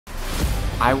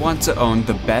I want to own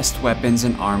the best weapons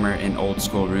and armor in Old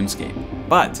School RuneScape.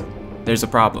 But there's a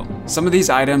problem. Some of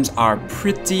these items are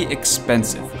pretty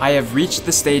expensive. I have reached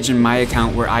the stage in my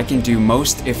account where I can do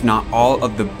most, if not all,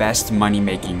 of the best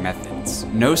money-making methods.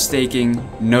 No staking,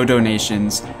 no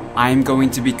donations. I'm going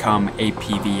to become a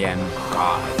PVM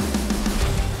god.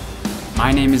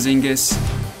 My name is Ingus,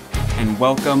 and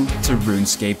welcome to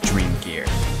RuneScape Dream Gear.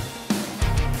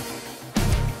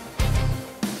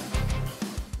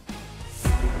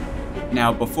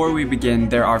 Now, before we begin,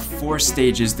 there are 4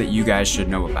 stages that you guys should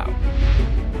know about.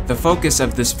 The focus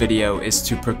of this video is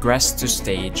to progress to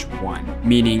stage 1,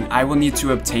 meaning I will need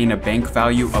to obtain a bank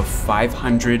value of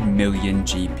 500 million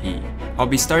GP. I'll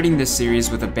be starting this series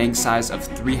with a bank size of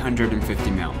 350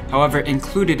 mil. However,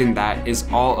 included in that is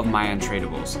all of my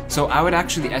untradables. So I would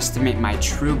actually estimate my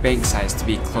true bank size to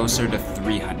be closer to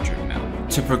 300 mil.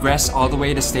 To progress all the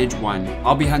way to stage 1,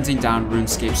 I'll be hunting down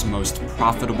RuneScape's most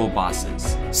profitable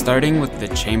bosses, starting with the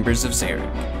Chambers of Xeric.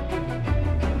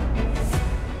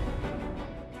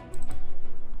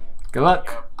 Good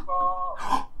luck.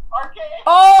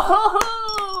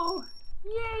 Oh!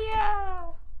 Yeah!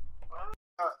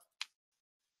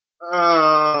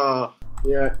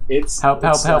 Yeah, it's help.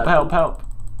 I'm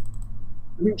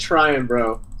trying,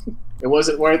 bro. It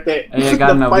wasn't worth it. Hey, I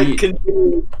got the an fight elite.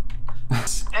 continues.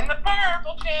 And the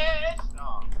purple chest!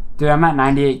 Oh. Dude, I'm at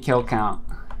 98 kill count.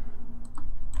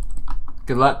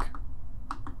 Good luck.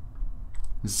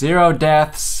 0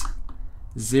 deaths.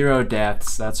 0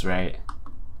 deaths, that's right.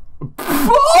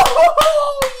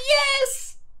 Oh,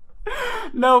 yes!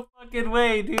 No fucking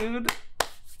way, dude.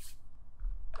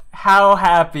 How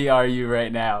happy are you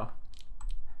right now?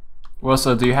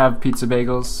 Wilson, do you have pizza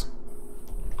bagels?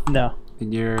 No.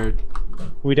 In your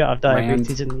We don't have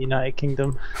diabetes land? in the United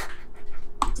Kingdom.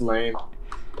 It's lame.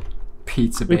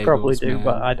 Pizza bagels, We probably do, man.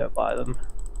 but I don't buy them.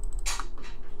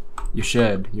 You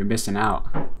should. You're missing out.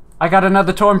 I got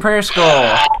another Torn Prayer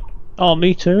Scroll! Oh,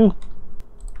 me too.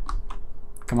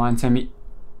 Come on, Timmy.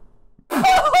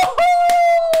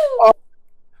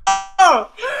 Oh!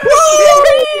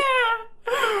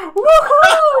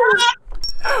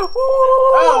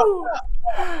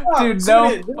 Dude,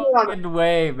 no fucking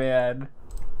way, man.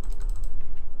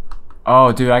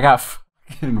 Oh, dude, I got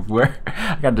fucking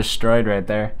I got destroyed right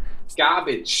there.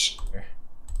 Garbage.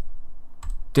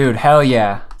 Dude, hell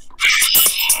yeah.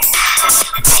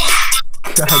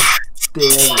 God damn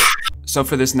it. So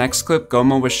for this next clip,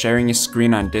 Goma was sharing his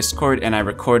screen on Discord and I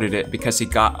recorded it because he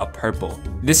got a purple.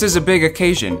 This is a big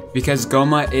occasion because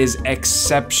Goma is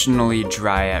exceptionally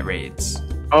dry at raids.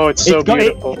 Oh, it's so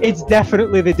beautiful. It's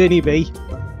definitely the Dinny Bee.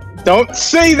 Don't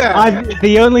say that!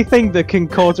 The only thing that can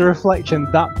cause a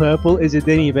reflection that purple is a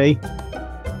Dinny Bee.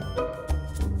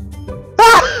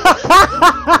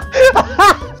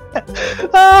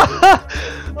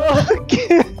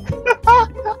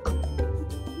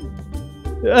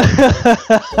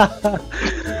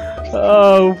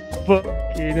 Oh,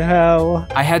 fucking hell.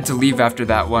 I had to leave after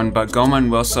that one, but Goma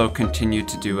and Wilso continued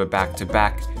to do a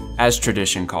back-to-back, as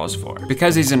tradition calls for.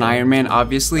 Because he's an Iron Man,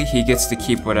 obviously, he gets to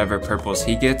keep whatever purples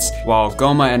he gets, while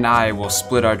Goma and I will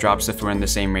split our drops if we're in the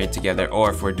same raid together,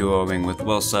 or if we're duoing with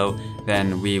Wilso,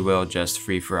 then we will just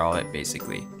free-for-all it,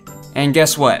 basically. And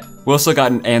guess what? Wilso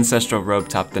got an Ancestral Robe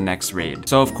Top the next raid.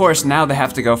 So of course, now they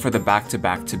have to go for the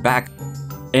back-to-back-to-back,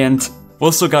 and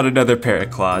Wilso got another pair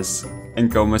of claws. And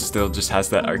Goma still just has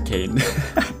that arcane.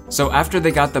 So after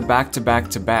they got the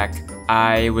back-to-back-to-back,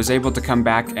 I was able to come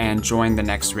back and join the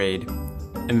next raid.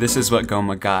 And this is what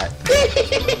Goma got.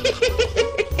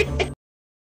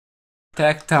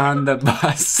 Tecton the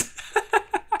boss.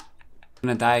 I'm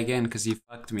gonna die again because you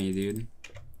fucked me, dude.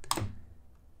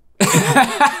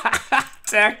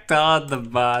 Tecton the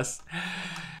boss.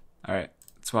 Alright.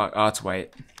 Oh, it's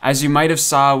white. As you might have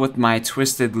saw with my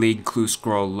Twisted League clue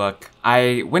scroll look,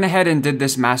 I went ahead and did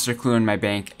this master clue in my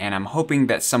bank, and I'm hoping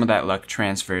that some of that luck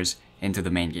transfers into the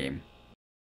main game.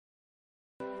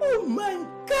 Oh my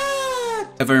god!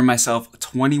 I've earned myself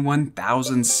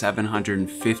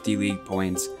 21,750 league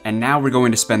points, and now we're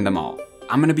going to spend them all.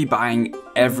 I'm gonna be buying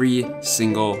every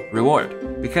single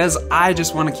reward, because I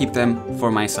just want to keep them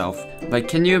for myself. Like,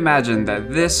 can you imagine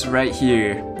that this right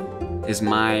here is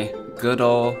my good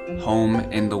old home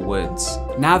in the woods.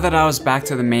 Now that I was back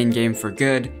to the main game for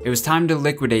good, it was time to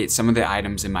liquidate some of the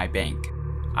items in my bank.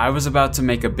 I was about to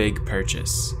make a big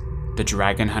purchase, the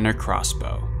Dragon Hunter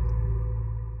crossbow.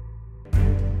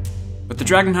 With the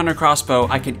Dragon Hunter crossbow,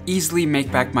 I can easily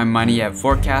make back my money at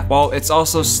Vorkath, while it's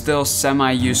also still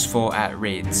semi-useful at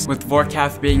raids. With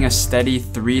Vorkath being a steady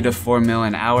 3 to 4 mil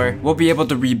an hour, we'll be able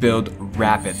to rebuild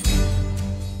rapidly.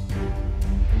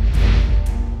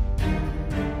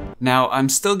 Now, I'm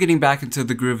still getting back into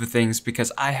the groove of things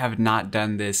because I have not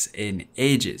done this in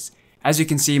ages. As you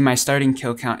can see, my starting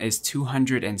kill count is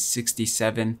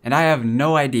 267, and I have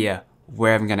no idea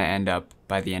where I'm gonna end up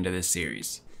by the end of this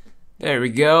series. There we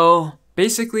go.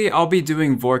 Basically, I'll be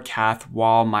doing Vorkath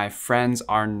while my friends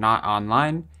are not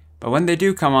online, but when they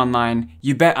do come online,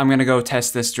 you bet I'm gonna go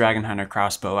test this Dragon Hunter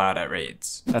crossbow out at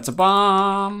raids. That's a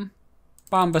bomb.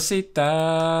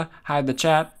 Bombasita. Hide the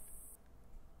chat.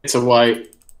 It's a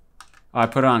white. Oh, I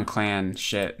put it on clan.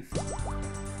 Shit.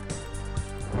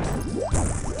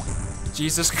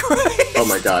 Jesus Christ. Oh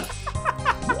my god.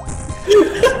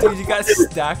 Dude, you got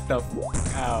stacked the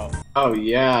f out. Oh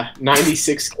yeah,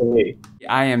 96k.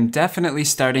 I am definitely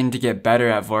starting to get better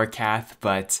at Vorkath,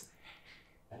 but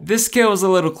this kill was a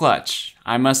little clutch,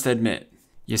 I must admit.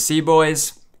 You see,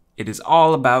 boys, it is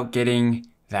all about getting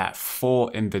that full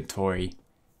inventory.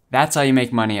 That's how you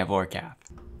make money at Vorkath.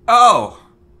 Oh!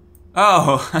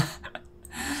 Oh!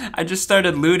 I just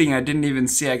started looting, I didn't even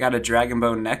see I got a dragon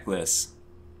bone necklace.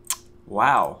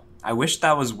 Wow, I wish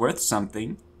that was worth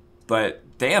something, but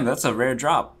damn, that's a rare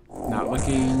drop. Not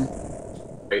looking.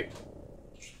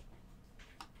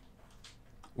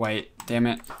 Wait, damn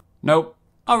it. Nope.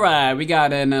 Alright, we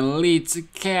got an elite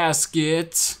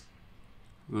casket.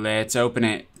 Let's open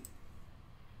it.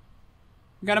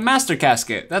 We got a master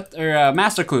casket,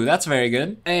 master clue, that's very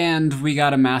good. And we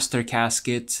got a master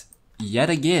casket yet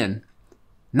again.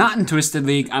 Not in Twisted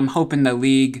League, I'm hoping the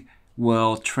League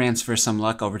will transfer some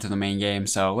luck over to the main game,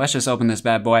 so let's just open this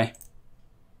bad boy.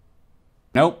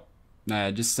 Nope,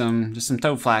 just some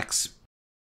toad flax.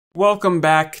 Welcome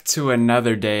back to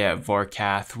another day at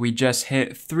Vorkath. We just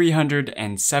hit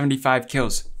 375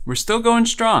 kills. We're still going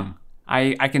strong.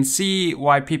 I can see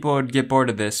why people would get bored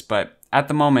of this, but at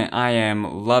the moment I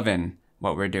am loving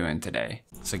what we're doing today.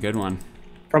 It's a good one.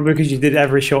 Probably because you did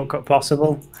every shortcut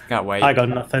possible. Got white. I got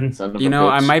nothing. You know,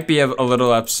 I might be a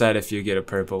little upset if you get a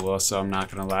purple, also, I'm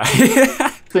not gonna lie.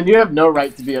 Then you have no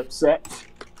right to be upset.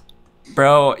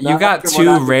 Bro, you got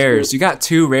two rares. You got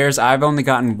two rares. I've only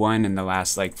gotten one in the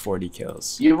last, like, 40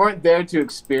 kills. You weren't there to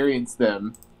experience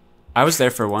them. I was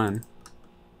there for one.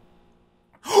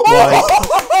 Why?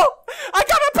 I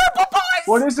got a purple, boys!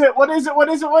 What is it? What is it? What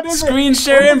is it? What is it? Screen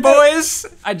sharing, boys!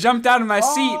 I jumped out of my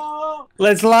seat.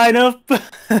 Let's line up.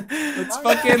 Let's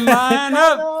fucking line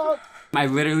up. I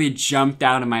literally jumped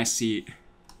out of my seat.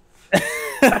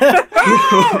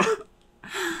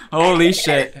 Holy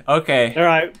shit. Okay. All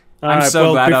right. I'm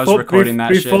so glad I was recording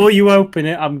that shit. Before you open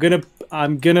it, I'm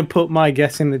gonna put my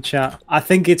guess in the chat. I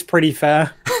think it's pretty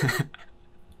fair.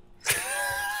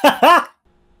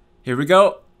 Here we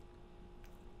go.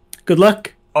 Good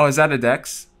luck. Oh, is that a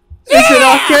Dex? Is it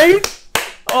okay?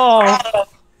 Oh.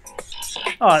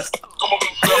 Oh.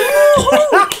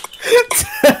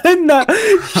 Turn that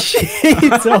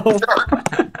shit off.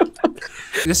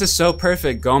 This is so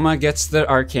perfect. Goma gets the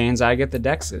arcanes, I get the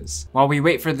Dexes. While we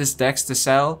wait for this Dex to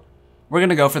sell, we're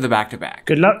gonna go for the back-to-back.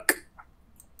 Good luck.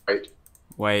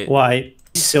 Wait. White.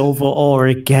 Silver ore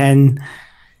again.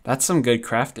 That's some good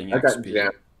crafting XP. Yeah.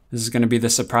 This is gonna be the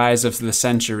surprise of the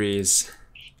centuries.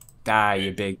 Die,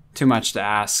 you big. Too much to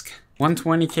ask.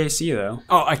 120 KC though.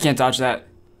 Oh, I can't dodge that.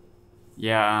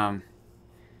 Yeah,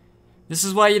 this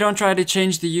is why you don't try to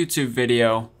change the YouTube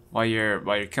video while you're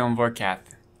killing Vorkath.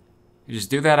 You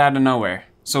just do that out of nowhere.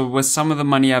 So with some of the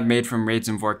money I've made from raids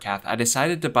in Vorkath, I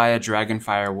decided to buy a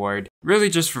Dragonfire Ward. Really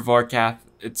just for Vorkath.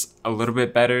 It's a little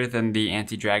bit better than the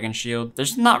anti-dragon shield.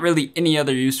 There's not really any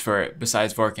other use for it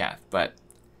besides Vorkath, but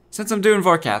since I'm doing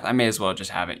Vorkath, I may as well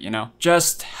just have it, you know?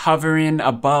 Just hovering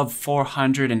above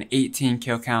 418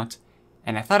 kill count.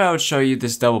 And I thought I would show you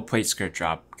this double plate skirt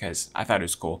drop because I thought it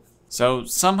was cool. So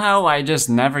somehow I just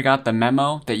never got the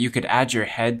memo that you could add your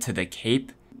head to the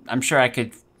cape. I'm sure I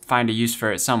could find a use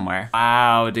for it somewhere.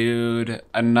 Wow, dude.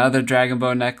 Another Dragon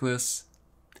Bow necklace.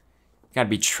 You gotta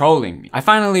be trolling me. I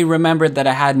finally remembered that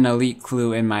I had an elite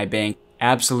clue in my bank.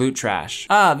 Absolute trash.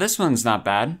 Ah, this one's not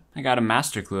bad. I got a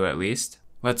master clue at least.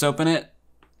 Let's open it.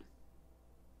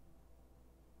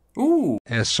 Ooh.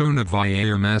 Es una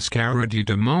vieja mascara de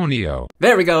demonio.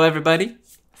 There we go, everybody.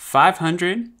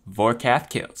 500 Vorkath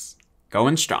kills.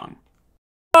 Going strong.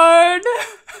 Lord.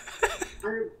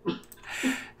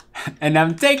 And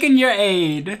I'm taking your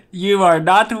aid. You are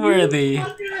not worthy.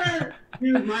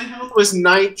 Dude, my health was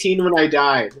 19 when I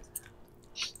died.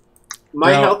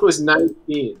 My health was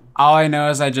 19. All I know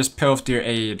is I just pilfed your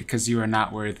aid because you are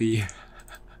not worthy.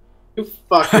 You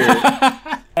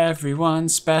fucker.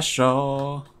 Everyone's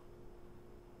special.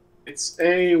 It's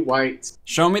a white.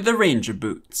 Show me the ranger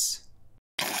boots.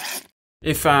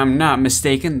 If I'm not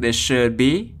mistaken, this should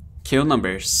be kill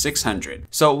number 600.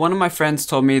 So one of my friends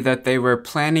told me that they were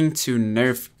planning to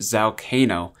nerf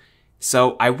Zalcano.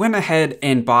 So I went ahead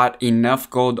and bought enough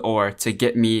gold ore to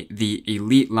get me the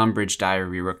Elite Lumbridge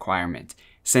Diary requirement,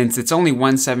 since it's only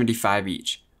 175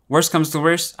 each. Worst comes to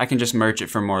worst, I can just merge it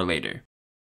for more later.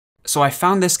 So I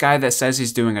found this guy that says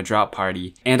he's doing a drop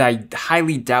party, and I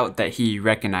highly doubt that he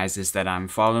recognizes that I'm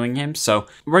following him, so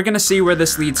we're gonna see where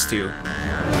this leads to.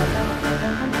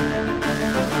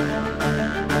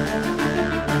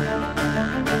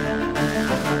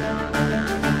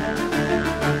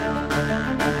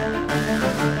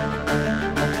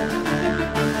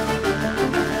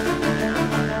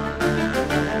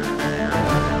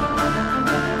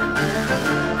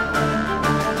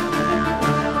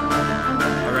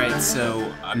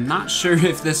 So I'm not sure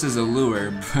if this is a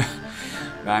lure,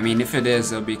 but I mean, if it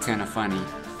is, it'll be kind of funny.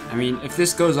 I mean, if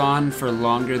this goes on for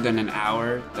longer than an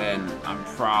hour, then I'm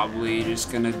probably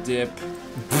just gonna dip.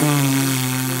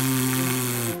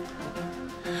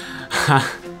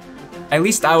 At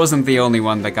least I wasn't the only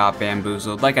one that got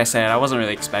bamboozled. Like I said, I wasn't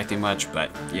really expecting much,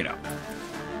 but you know.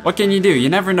 What can you do? You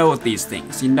never know with these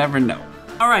things. You never know.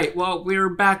 Alright, well, we're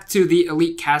back to the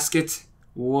Elite Casket.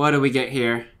 What do we get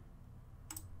here?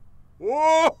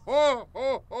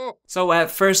 So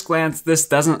at first glance, this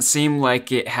doesn't seem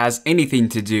like it has anything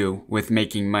to do with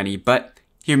making money, but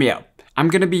hear me out. I'm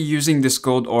gonna be using this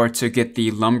gold ore to get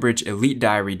the Lumbridge Elite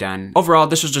Diary done. Overall,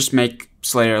 this will just make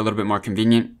Slayer a little bit more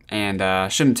convenient,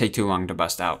 and shouldn't take too long to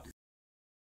bust out.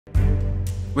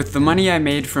 With the money I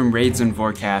made from raids in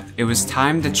Vorkath, it was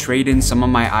time to trade in some of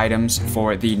my items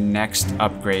for the next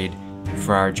upgrade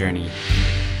for our journey.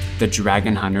 The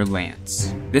Dragon Hunter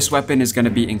Lance. This weapon is going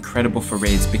to be incredible for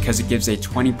raids because it gives a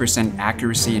 20%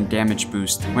 accuracy and damage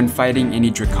boost when fighting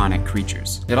any draconic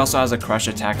creatures. It also has a crush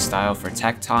attack style for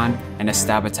Tecton and a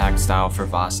stab attack style for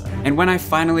Vasa. And when I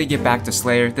finally get back to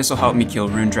Slayer, this will help me kill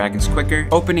rune dragons quicker,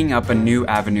 opening up a new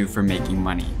avenue for making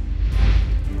money.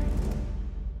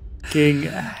 King.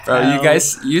 Bro,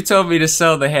 you told me to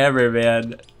sell the hammer,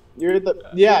 man.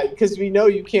 Yeah, because we know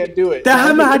you can't do it. The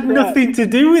hammer had nothing to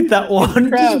do with that one.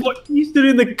 Just what you stood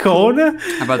in the corner.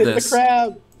 How about this? Hit the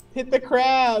crab. Hit the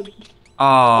crab.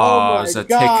 Oh, it was a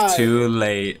tick too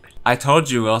late. I told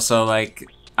you also, like,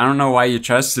 I don't know why you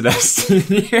trusted us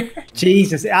here.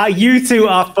 Jesus, you two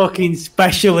are fucking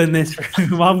special in this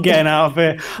room. I'm getting out of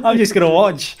here. I'm just gonna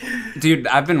watch. Dude,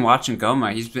 I've been watching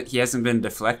Goma. He hasn't been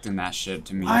deflecting that shit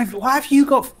to me. Why have you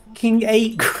got fucking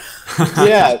 8?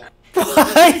 Yeah.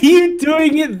 Why are you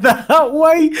doing it that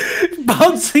way?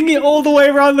 Bouncing it all the way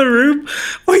around the room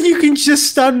where you can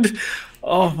just stand.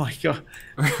 Oh my god.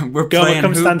 We're Goma, playing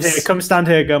come hoops. stand here. Come stand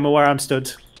here, Goma, where I'm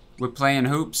stood. We're playing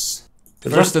hoops.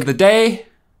 The first of the day.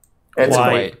 It's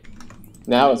Why? Wait.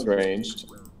 Now it's ranged.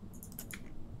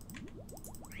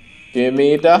 Give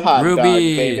me the hot Ruby. dog,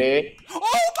 baby. Oh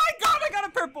my god, I got a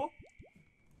purple.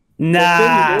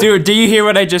 Nah. Dude, do you hear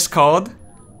what I just called?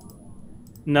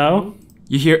 No.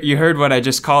 You heard what I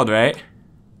just called, right?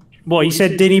 What, you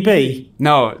said Dinny B?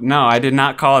 No, I did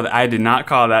not call that. I did not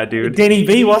call that, dude. Dinny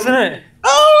B, wasn't it?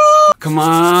 Oh! Come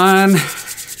on.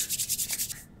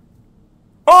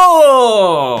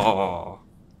 Oh!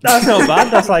 That's not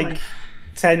bad. That's like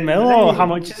 10 mil, or how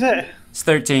much is it? It's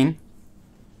 13.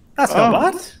 That's not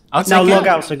bad. I'll take Now it. log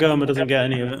out so Goma doesn't get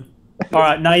any of it.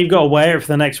 Alright, now you've got to wait for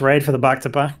the next raid for the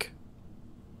back-to-back.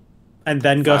 And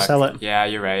then go Fuck. sell it. Yeah,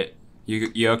 you're right.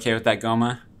 You okay with that,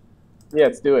 Goma? Yeah,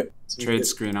 let's do it. Trade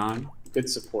screen on. Good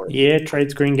support. Yeah,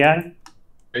 trade screen guy.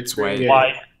 It's white.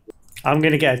 White. I'm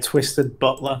going to get a twisted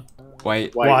butler.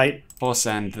 White. White. Full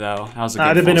send, though. That was a good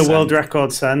That'd have been a full world send.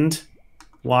 record send.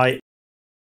 White.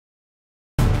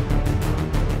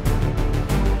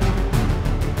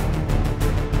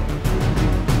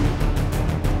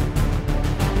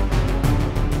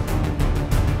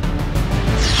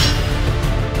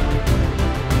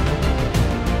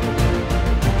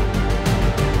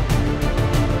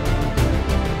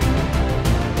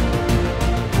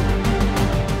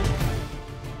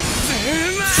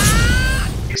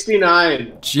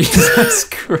 Jesus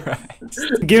Christ.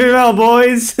 Give it all,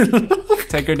 boys.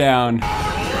 Take her down. We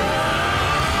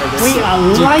are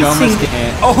lighting.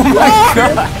 Oh my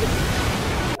god.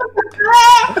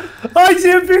 I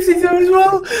see a 52 as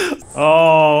well.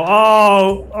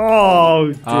 Oh,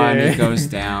 dear. Oh, and he goes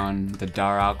down. The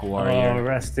Darok warrior. Oh,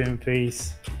 rest in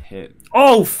peace. Hit.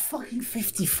 Oh, fucking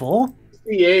 54.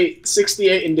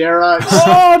 68 in Darok.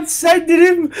 Oh, I'm sending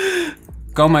him.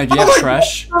 Goma, do you have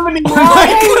trash?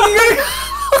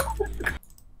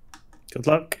 Good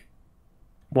luck.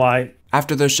 Why?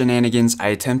 After those shenanigans, I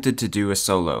attempted to do a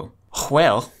solo.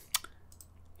 Well,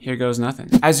 here goes nothing.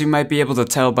 As you might be able to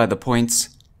tell by the points,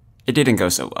 it didn't go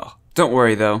so well. Don't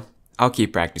worry though, I'll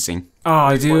keep practicing.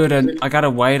 Oh dude, and I got a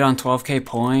white on 12k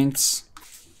points.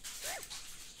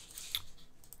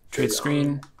 Trade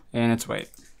screen, and it's white.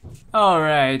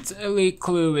 Alright, elite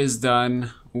clue is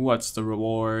done. What's the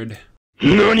reward?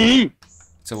 NANI?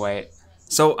 It's a white.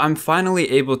 So I'm finally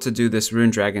able to do this rune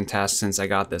dragon task since I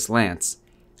got this lance.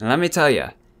 And let me tell you,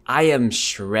 I am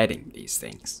shredding these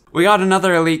things. We got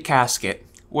another elite casket.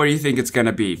 What do you think it's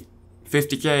gonna be?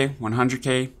 50k,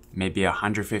 100k, maybe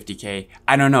 150k?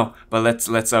 I don't know, but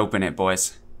let's open it,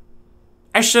 boys.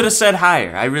 I should have said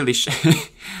higher. I really should.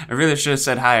 I really should have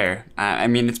said higher. I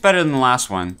mean, it's better than the last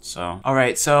one, so. All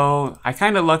right, so I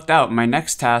kind of lucked out. My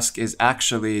next task is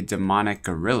actually demonic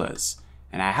gorillas,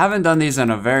 and I haven't done these in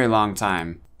a very long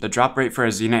time. The drop rate for a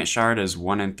Zenite shard is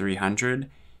 1 in 300,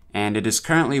 and it is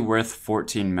currently worth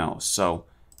 14 mils. So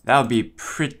that would be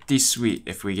pretty sweet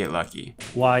if we get lucky.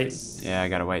 White. Yeah, I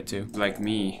got a white too. Like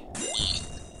me.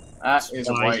 That is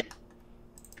a white.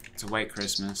 It's a white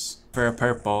Christmas. For a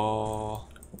purple.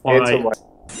 White. It's a white.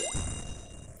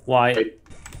 White.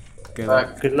 Good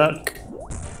luck. Good luck.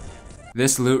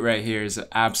 This loot right here is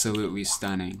absolutely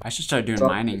stunning. I should start doing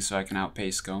mining so I can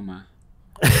outpace Goma.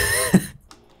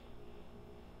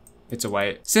 It's a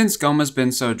white. Since Goma's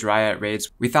been so dry at raids,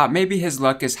 we thought maybe his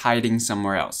luck is hiding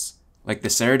somewhere else. Like the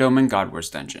Saradomin God Wars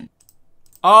dungeon.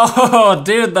 Oh,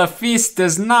 dude, the feast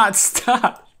does not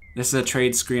stop. This is a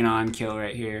trade screen on kill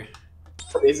right here.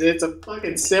 Is it? It's a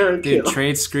fucking Sarah Dude, kill.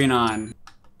 trade screen on.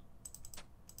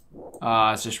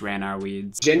 Oh, it's just ran our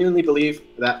weeds. Genuinely believe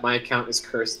that my account is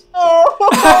cursed. No.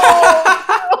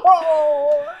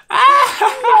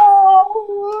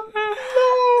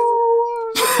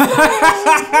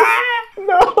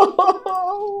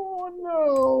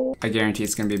 I guarantee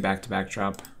it's gonna be back-to-back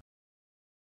drop.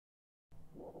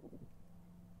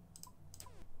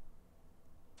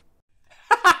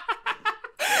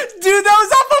 Dude, that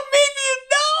was off a minion!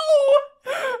 No!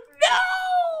 No!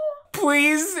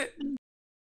 Please!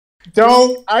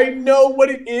 Don't. I know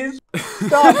what it is.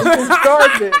 Stop. It's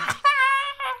garbage.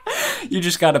 You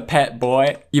just got a pet,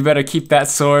 boy. You better keep that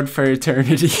sword for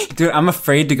eternity. Dude, I'm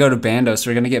afraid to go to Bandos.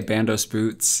 We're gonna get Bandos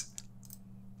boots.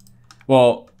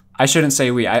 Well, I shouldn't say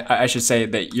we. I should say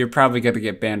that you're probably gonna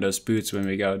get Bandos boots when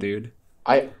we go, dude.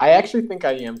 I actually think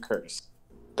I am cursed.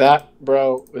 That,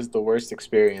 bro, was the worst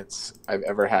experience I've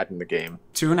ever had in the game.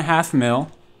 2.5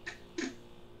 mil.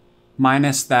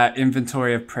 Minus that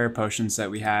inventory of prayer potions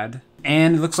that we had.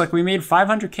 And it looks like we made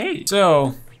 500k.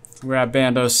 So, we're at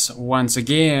Bandos once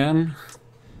again.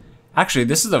 Actually,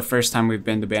 this is the first time we've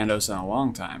been to Bandos in a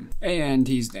long time. And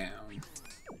he's down.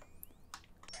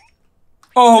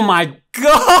 Oh my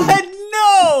god,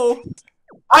 no!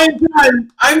 I'm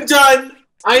done! I'm done!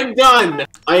 I'm done!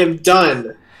 I am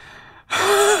done!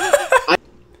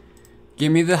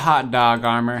 Give me the hot dog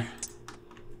armor.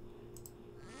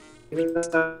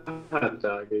 Hot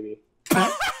dog, baby.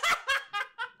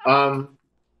 I'm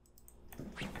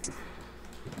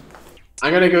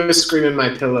gonna go scream in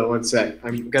my pillow one sec.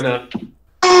 I'm gonna.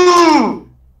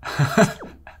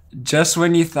 Just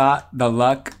when you thought the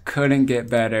luck couldn't get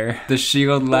better, the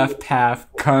shield left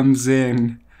half comes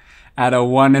in at a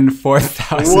 1 in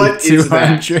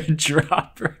 4,200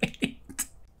 drop rate.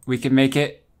 We can make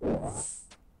it.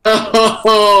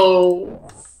 Oh!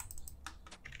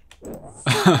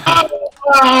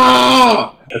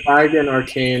 If I get an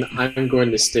arcane, I'm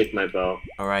going to stake my bow.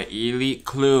 Alright, elite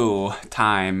clue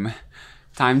time.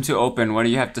 Time to open. What do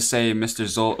you have to say, Mr.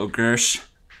 Zolt O'Gersh?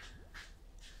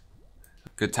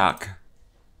 Good talk.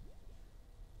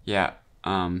 Yeah,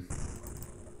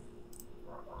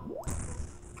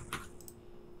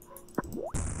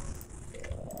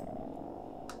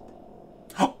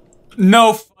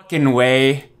 no fucking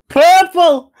way.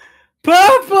 Purple!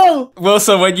 Purple!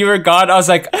 Wilson, when you were gone, I was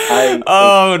like,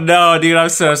 oh no, dude, I'm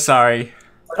so sorry.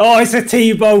 Oh, it's a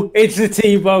T-bow. It's a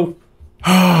T-bow.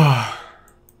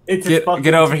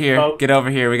 Get over here. T-bow. Get over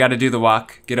here. We got to do the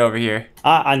walk. Get over here.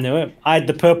 I knew it. I had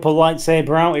the purple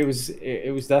lightsaber out.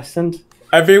 It was destined.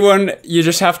 Everyone, you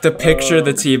just have to picture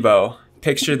the T-bow.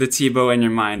 Picture the T-bow in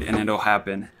your mind, and it'll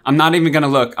happen. I'm not even gonna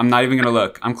look. I'm not even gonna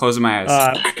look. I'm closing my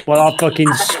eyes. Well, I'll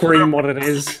fucking scream what it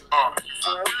is.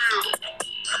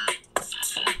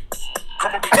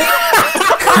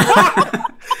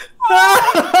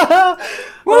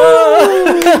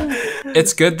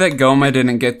 It's good that Goma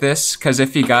didn't get this, because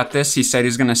if he got this, he said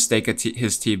he's gonna stake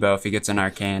his T-bow if he gets an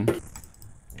arcane.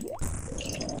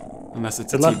 Unless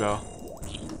it's a T-bow.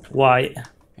 White.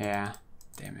 Yeah.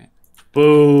 Damn it.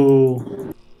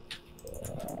 Boo.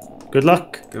 Good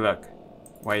luck. Good luck.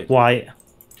 White. White.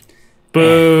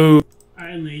 Boo.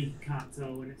 I only can't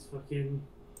tell when it's fucking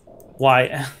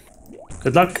White.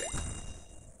 Good luck.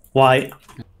 White.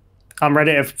 I'm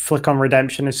ready to flick on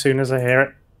redemption as soon as I hear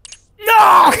it. No!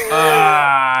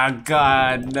 Ah,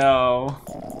 God, no.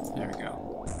 There we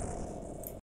go.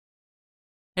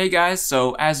 Hey guys,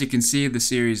 so as you can see, the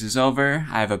series is over.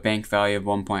 I have a bank value of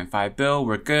 1.5 bill.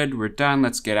 We're good, we're done,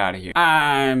 let's get out of here.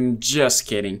 I'm just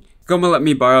kidding. Goma let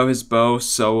me borrow his bow,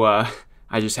 so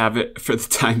I just have it for the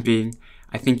time being.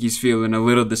 I think he's feeling a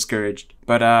little discouraged.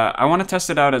 But I want to test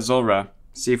it out at Zulrah,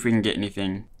 see if we can get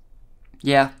anything.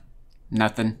 Yeah,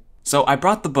 nothing. So I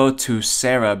brought the bow to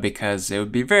Sarah because it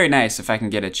would be very nice if I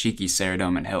can get a cheeky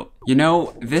Ceradome hilt. You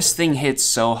know, this thing hits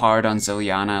so hard on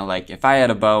Ziliana, like if I had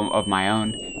a bow of my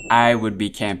own, I would be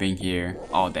camping here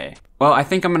all day. Well, I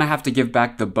think I'm gonna have to give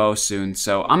back the bow soon,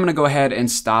 so I'm gonna go ahead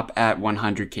and stop at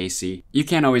 100 KC. You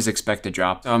can't always expect a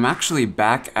drop. So I'm actually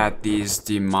back at these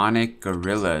demonic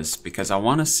gorillas because I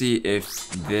wanna see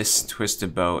if this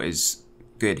twisted bow is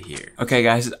good here. Okay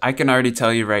guys, I can already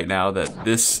tell you right now that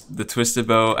the twisted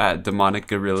bow at demonic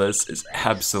gorillas is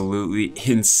absolutely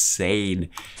insane.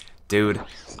 Dude,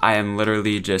 I am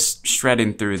literally just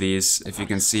shredding through these, if you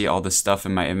can see all the stuff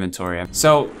in my inventory.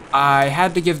 So I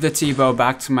had to give the T-bow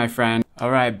back to my friend.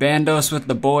 Alright, Bandos with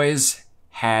the boys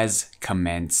has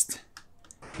commenced.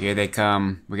 Here they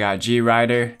come. We got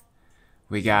G-Rider,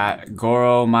 we got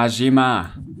Goro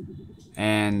Majima,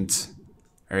 and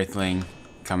Earthling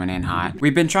coming in hot.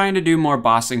 We've been trying to do more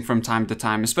bossing from time to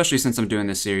time, especially since I'm doing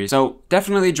this series. So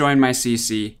definitely join my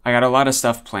CC. I got a lot of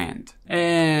stuff planned.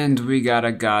 And we got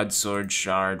a God Sword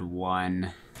Shard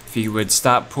 1. If he would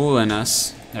stop pulling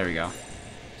us. There we go.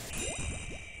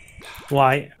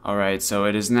 White. Alright, so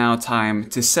it is now time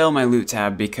to sell my loot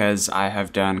tab because I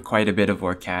have done quite a bit of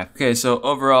Vorkath. Okay, so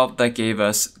overall that gave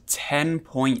us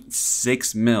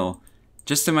 10.6 mil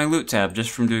just in my loot tab, just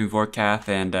from doing Vorkath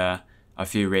and a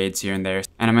few raids here and there.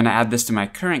 And I'm gonna add this to my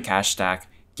current cash stack,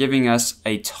 giving us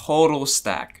a total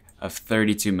stack of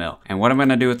 32 mil. And what I'm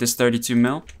gonna do with this 32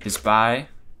 mil is buy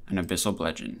an Abyssal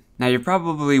Bludgeon. Now you're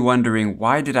probably wondering,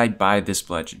 why did I buy this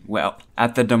bludgeon? Well,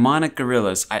 at the Demonic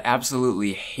Gorillas, I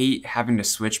absolutely hate having to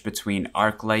switch between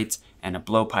Arc Light and a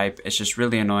Blowpipe. It's just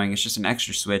really annoying, it's just an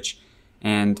extra switch.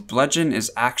 And Bludgeon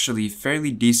is actually fairly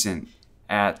decent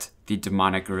at the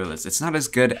Demonic Gorillas. It's not as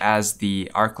good as the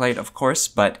Arc Light, of course,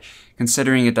 but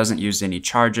considering it doesn't use any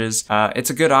charges, it's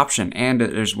a good option, and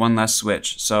there's one less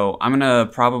switch. So I'm gonna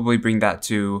probably bring that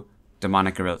to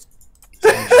Demonic Gorillas.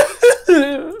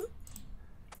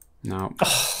 No.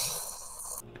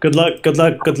 Good luck, good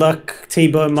luck, good luck.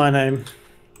 T-bow in my name.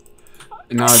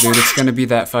 No, dude, it's gonna be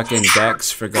that fucking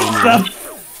Dex for Goma. That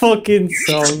fucking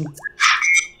song.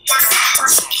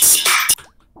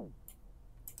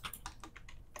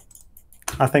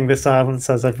 I think this silence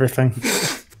says everything.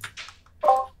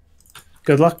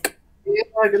 Good luck. Yeah,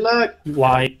 good luck.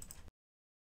 Why?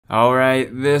 Alright,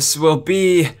 this will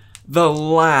be the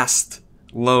last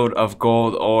load of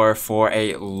gold ore for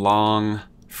a long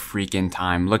freaking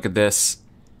time. Look at this.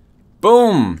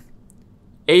 Boom!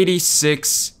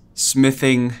 86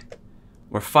 smithing.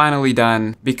 We're finally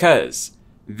done because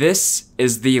this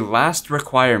is the last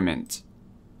requirement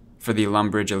for the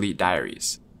Lumbridge Elite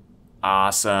Diaries.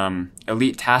 Awesome.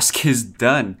 Elite task is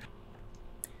done.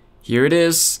 Here it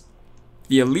is.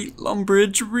 The Elite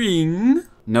Lumbridge ring.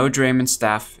 No Drayman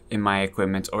staff in my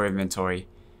equipment or inventory.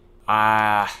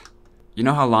 You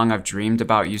know how long I've dreamed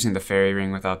about using the fairy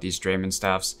ring without these Drayman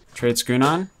staffs? Trade screen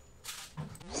on.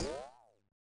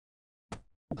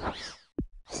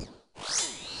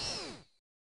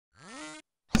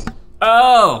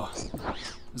 Oh!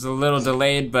 It was a little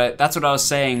delayed, but that's what I was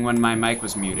saying when my mic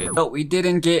was muted. But we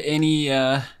didn't get any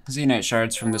Zenite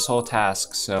shards from this whole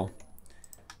task, so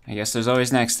I guess there's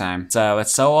always next time. So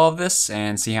let's sell all of this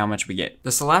and see how much we get. The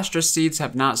Celestra seeds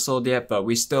have not sold yet, but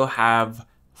we still have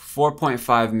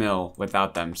 4.5 mil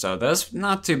without them, so that's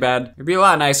not too bad. It'd be a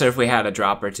lot nicer if we had a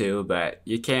drop or two, but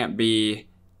you can't be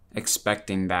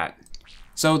expecting that.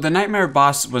 So the Nightmare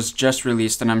boss was just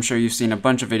released, and I'm sure you've seen a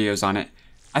bunch of videos on it.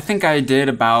 I think I did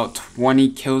about 20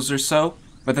 kills or so,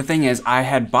 but the thing is, I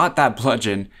had bought that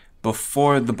bludgeon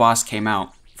before the boss came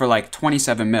out for like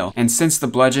 27 mil. And since the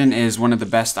bludgeon is one of the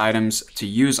best items to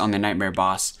use on the Nightmare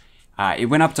boss, it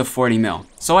went up to 40 mil.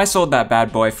 So I sold that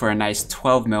bad boy for a nice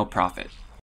 12 mil profit.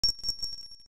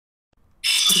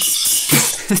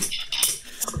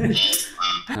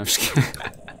 I'm just kidding.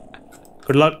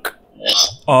 Good luck.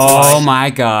 Oh my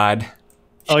god.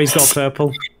 Oh, he's got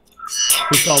purple.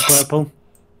 He's got purple.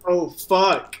 Oh,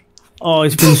 fuck. Oh,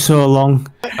 it's been so long.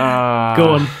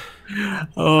 Go on.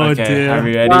 Oh, okay, dear. are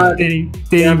we ready?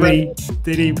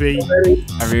 Did he be?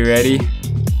 Are we ready?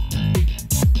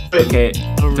 Okay,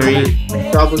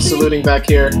 3. Goblin saluting back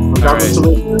here. Goblin Alright.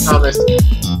 saluting, Thomas.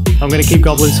 I'm gonna keep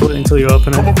Goblin Salute until you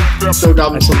open it. So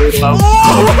Goblin Salute.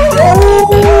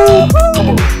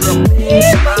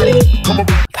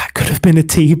 That could have been a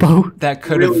T-bow. That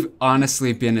could have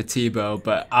honestly been a T-bow,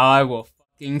 but I will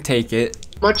fucking take it.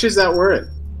 How much is that worth?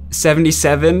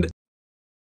 77.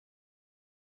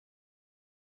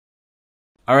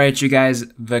 Alright, you guys,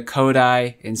 the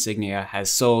Kodai insignia has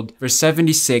sold for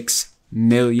 76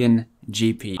 million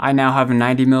GP. I now have a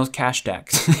 90 mil cash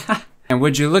stack. And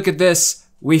would you look at this?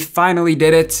 We finally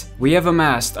did it. We have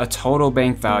amassed a total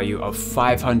bank value of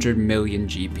 500 million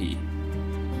GP.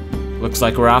 Looks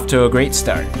like we're off to a great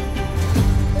start.